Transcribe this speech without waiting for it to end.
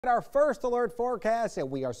Our first alert forecast, and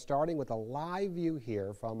we are starting with a live view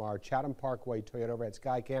here from our Chatham Parkway Toyota over at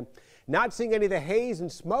Skycam. Not seeing any of the haze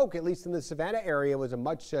and smoke, at least in the Savannah area. It was a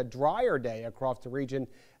much drier day across the region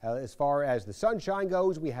as far as the sunshine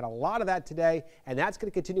goes. We had a lot of that today, and that's going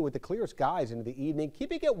to continue with the clear skies into the evening,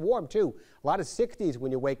 keeping it warm too. A lot of 60s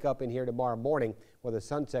when you wake up in here tomorrow morning with the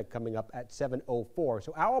sunset coming up at 7:04.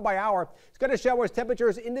 So hour by hour, it's going to show us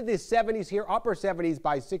temperatures into the 70s here, upper 70s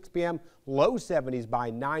by 6 p.m., low 70s by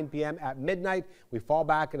 9 p.m. At midnight, we fall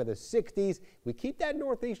back into the 60s. We keep that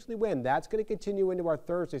northeasterly wind. That's going to continue into our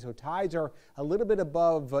Thursday. So tides are a little bit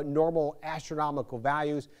above normal astronomical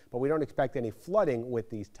values, but we don't expect any flooding with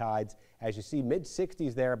these tides. As you see, mid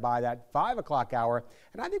 60s there by that 5 o'clock hour.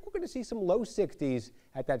 And I think we're going to see some low 60s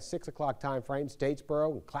at that 6 o'clock time frame.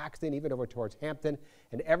 Statesboro and Claxton, even over towards Hampton.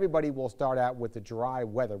 And everybody will start out with the dry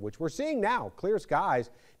weather, which we're seeing now. Clear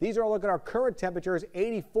skies. These are a look at our current temperatures.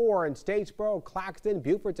 84 in Statesboro, Claxton,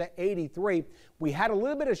 Beaufort's at 83. We had a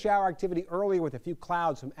little bit of shower activity earlier with a few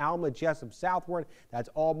clouds from Alma, Jessup southward. That's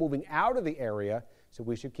all moving out of the area, so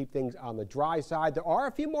we should keep things on the dry side. There are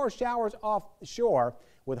a few more showers offshore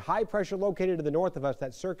with high pressure located to the north of us.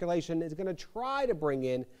 That circulation is going to try to bring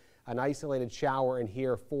in an isolated shower in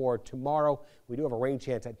here for tomorrow. We do have a rain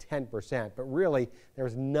chance at 10%, but really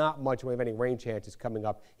there's not much of any rain chances coming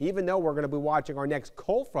up, even though we're going to be watching our next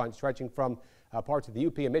cold front stretching from parts of the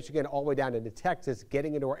UP and Michigan all the way down into Texas,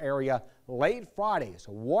 getting into our area late Friday.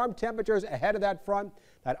 So warm temperatures ahead of that front.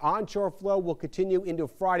 That onshore flow will continue into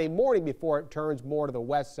Friday morning before it turns more to the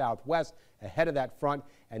west-southwest ahead of that front.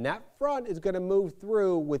 And that front is going to move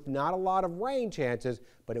through with not a lot of rain chances,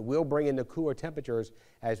 but it will bring in the cooler temperatures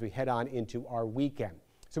as we head on into our weekend.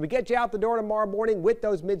 So we get you out the door tomorrow morning with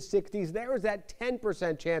those mid-60s. There is that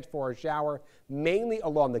 10% chance for a shower, mainly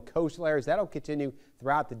along the coastal areas. That'll continue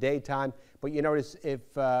throughout the daytime. But you notice if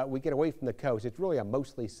we get away from the coast, it's really a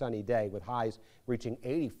mostly sunny day with highs reaching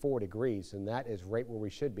 84 degrees, and that is right where we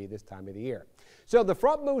should be this time of the year. So the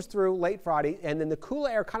front moves through late Friday, and then the cooler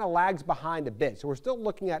air kind of lags behind a bit. So we're still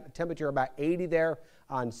looking at a temperature about 80 there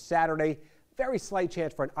on Saturday. Very slight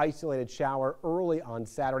chance for an isolated shower early on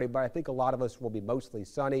Saturday, but I think a lot of us will be mostly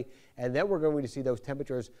sunny. And then we're going to see those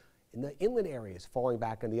temperatures in the inland areas falling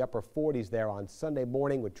back in the upper 40s there on Sunday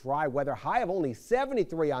morning with dry weather. High of only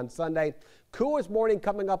 73 on Sunday. Coolest morning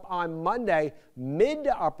coming up on Monday, mid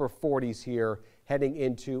to upper 40s here heading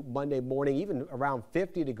into Monday morning, even around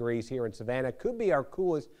 50 degrees here in Savannah. Could be our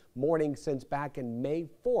coolest morning since back in May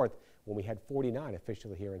 4th when we had 49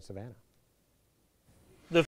 officially here in Savannah.